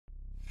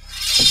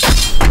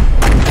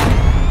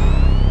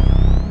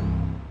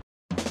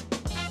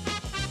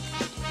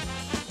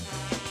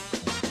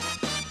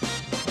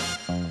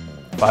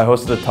If I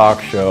hosted a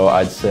talk show,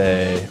 I'd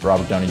say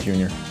Robert Downey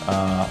Jr.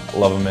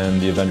 Love him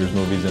in the Avengers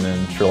movies and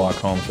in Sherlock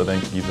Holmes. I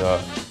think he's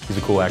a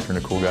cool actor and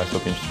a cool guy, so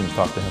it'd be interesting to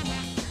talk to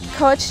him.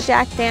 Coach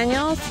Jack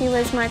Daniels, he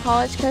was my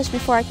college coach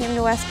before I came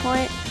to West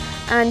Point,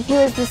 and he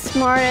was the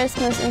smartest,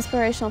 most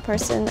inspirational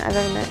person I've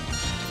ever met.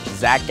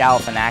 Zach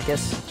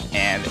Galifianakis,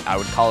 and I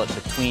would call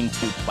it Between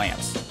Two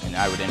Plants, and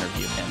I would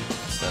interview him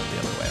instead of the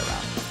other way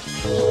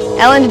around.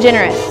 Ellen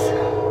DeGeneres.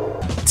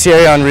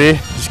 Thierry Henry,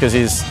 just because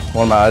he's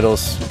one of my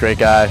idols. Great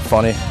guy,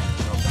 funny.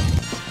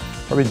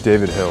 Probably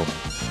David Hill.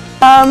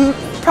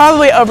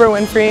 Probably Oprah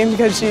Winfrey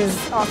because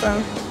she's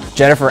awesome.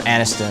 Jennifer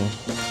Aniston,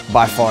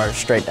 by far,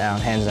 straight down,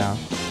 hands down.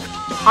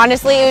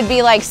 Honestly, it would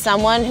be like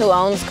someone who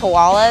owns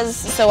koalas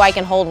so I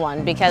can hold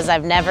one because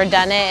I've never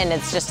done it and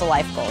it's just a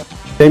life goal.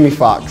 Jamie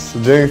Foxx.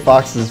 Jamie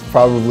Foxx is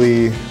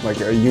probably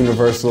like a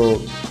universal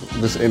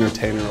just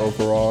entertainer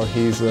overall.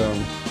 He's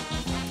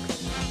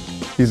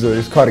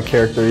quite a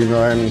character, you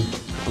know, and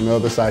on the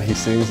other side he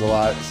sings a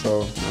lot,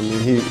 so I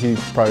mean he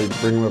probably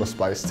bring a little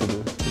spice to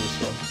the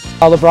show.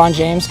 LeBron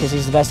James, because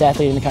he's the best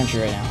athlete in the country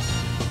right now.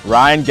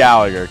 Ryan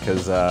Gallagher,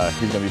 because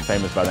he's going to be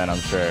famous by then, I'm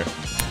sure.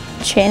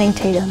 Channing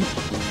Tatum.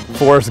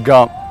 Forrest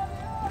Gump,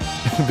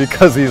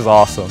 because he's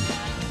awesome.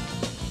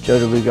 Joe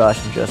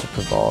DeLugosh and Joseph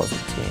Preval as a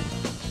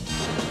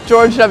team.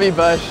 George W.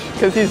 Bush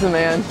because he's the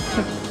man.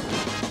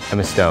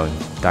 Emma Stone,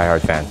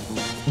 diehard fan.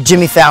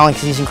 Jimmy Fallon,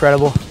 because he's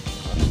incredible.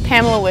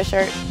 Pamela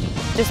Wishart,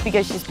 just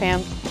because she's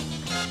Pam.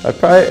 I'd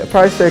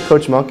probably say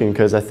Coach Monken,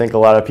 because I think a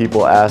lot of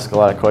people ask a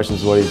lot of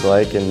questions what he's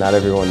like and not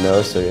everyone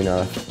knows, so you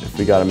know, if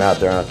we got him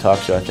out there on a talk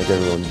show, I think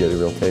everyone would get a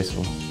real taste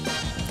of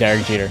him.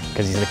 Derek Jeter,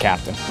 because he's the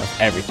captain of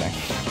everything.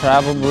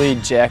 Probably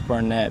Jack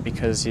Barnett,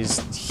 because he's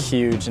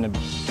huge and a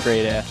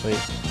great athlete.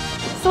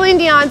 Celine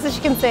Dion, so she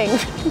can sing.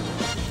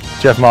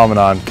 Jeff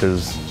Mominahan,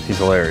 because he's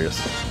hilarious.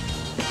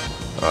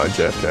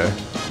 JFK.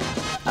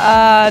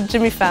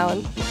 Jimmy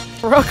Fallon.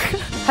 Brooke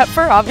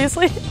Hepburn,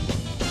 obviously.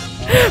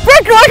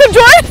 Brooke, you want to come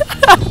join?